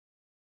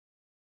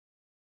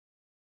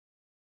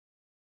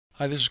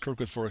Hi, this is Kirk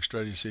with Forex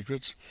Strategy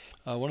Secrets.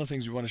 One of the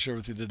things we want to share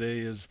with you today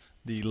is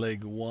the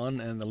leg 1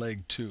 and the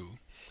leg 2.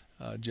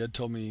 Jed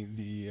told me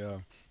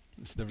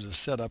there was a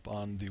setup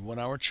on the 1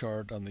 hour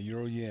chart on the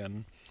Euro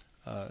Yen,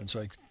 and so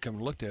I come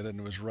and looked at it,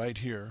 and it was right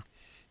here.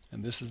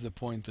 And this is the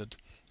point that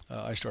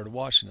I started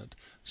watching it.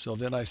 So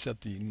then I set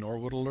the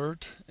Norwood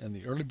alert and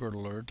the early bird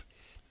alert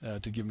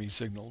to give me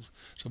signals.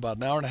 So about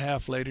an hour and a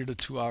half later to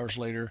 2 hours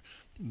later,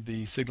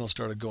 the signal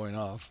started going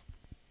off.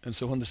 And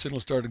so when the signal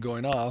started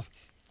going off,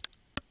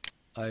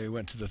 I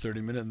went to the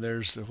 30-minute, and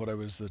there's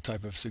the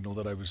type of signal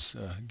that I was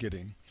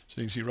getting.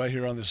 So you can see right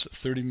here on this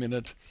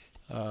 30-minute,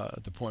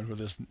 at the point where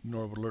this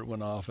Norwood alert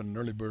went off and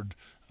an early bird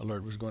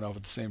alert was going off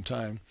at the same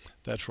time,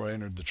 that's where I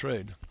entered the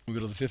trade. We go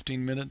to the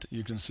 15-minute,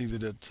 you can see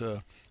that it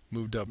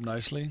moved up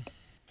nicely.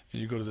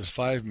 And you go to this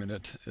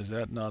 5-minute, is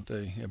that not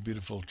a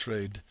beautiful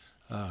trade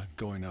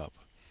going up?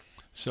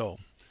 So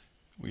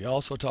we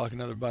also talk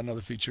about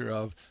another feature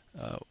of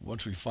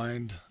once we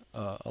find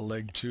a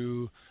leg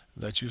 2,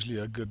 that's usually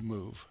a good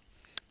move.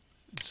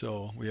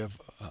 So we have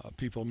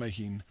people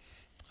making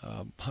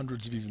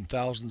hundreds of even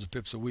thousands of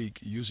pips a week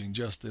using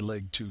just the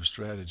leg 2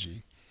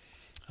 strategy.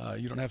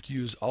 You don't have to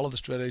use all of the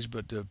strategies,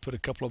 but to put a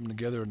couple of them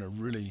together, and it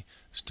really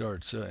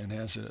starts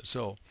enhancing it.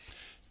 So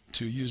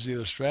to use the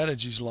other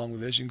strategies along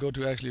with this, you can go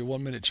to actually a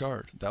 1-minute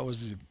chart. That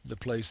was the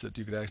place that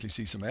you could actually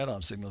see some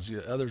add-on signals.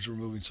 The others were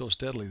moving so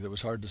steadily that it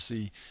was hard to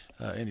see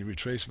any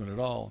retracement at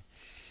all.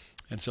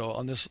 And so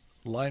on this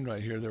line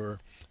right here, there were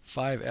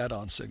 5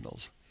 add-on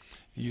signals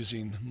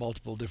using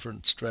multiple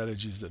different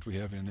strategies that we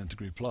have in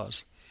Integrity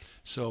Plus.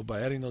 So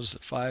by adding those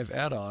 5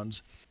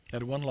 add-ons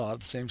at one lot,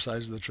 the same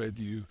size of the trade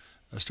that you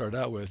start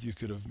out with, you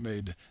could have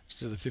made,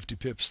 instead of the 50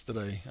 pips that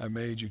I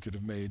made, you could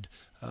have made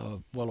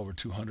well over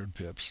 200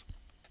 pips.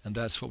 And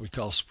that's what we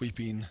call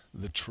sweeping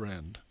the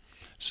trend.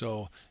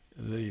 So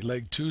the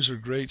leg 2s are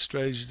great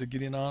strategies to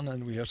get in on,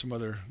 and we have some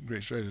other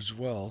great strategies as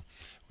well.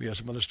 We have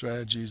some other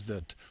strategies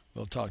that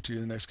we'll talk to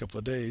you in the next couple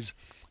of days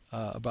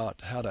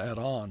about how to add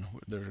on.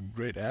 They're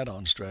great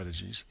add-on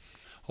strategies.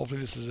 Hopefully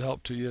this has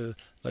helped to you,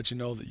 let you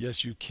know that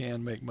yes, you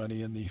can make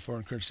money in the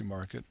foreign currency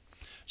market.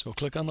 So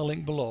click on the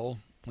link below,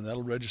 and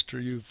that'll register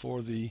you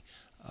for the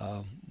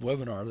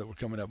webinar that we're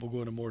coming up. We'll go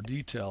into more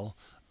detail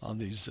on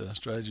these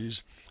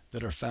strategies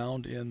that are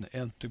found in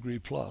Nth Degree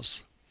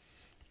Plus.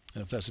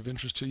 And if that's of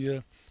interest to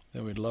you,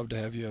 then we'd love to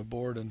have you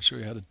aboard and show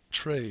you how to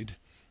trade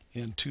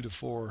in 2 to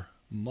 4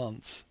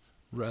 months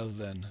rather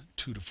than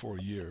 2 to 4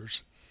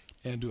 years,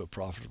 and do it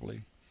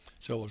profitably.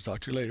 So we'll talk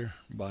to you later.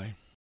 Bye.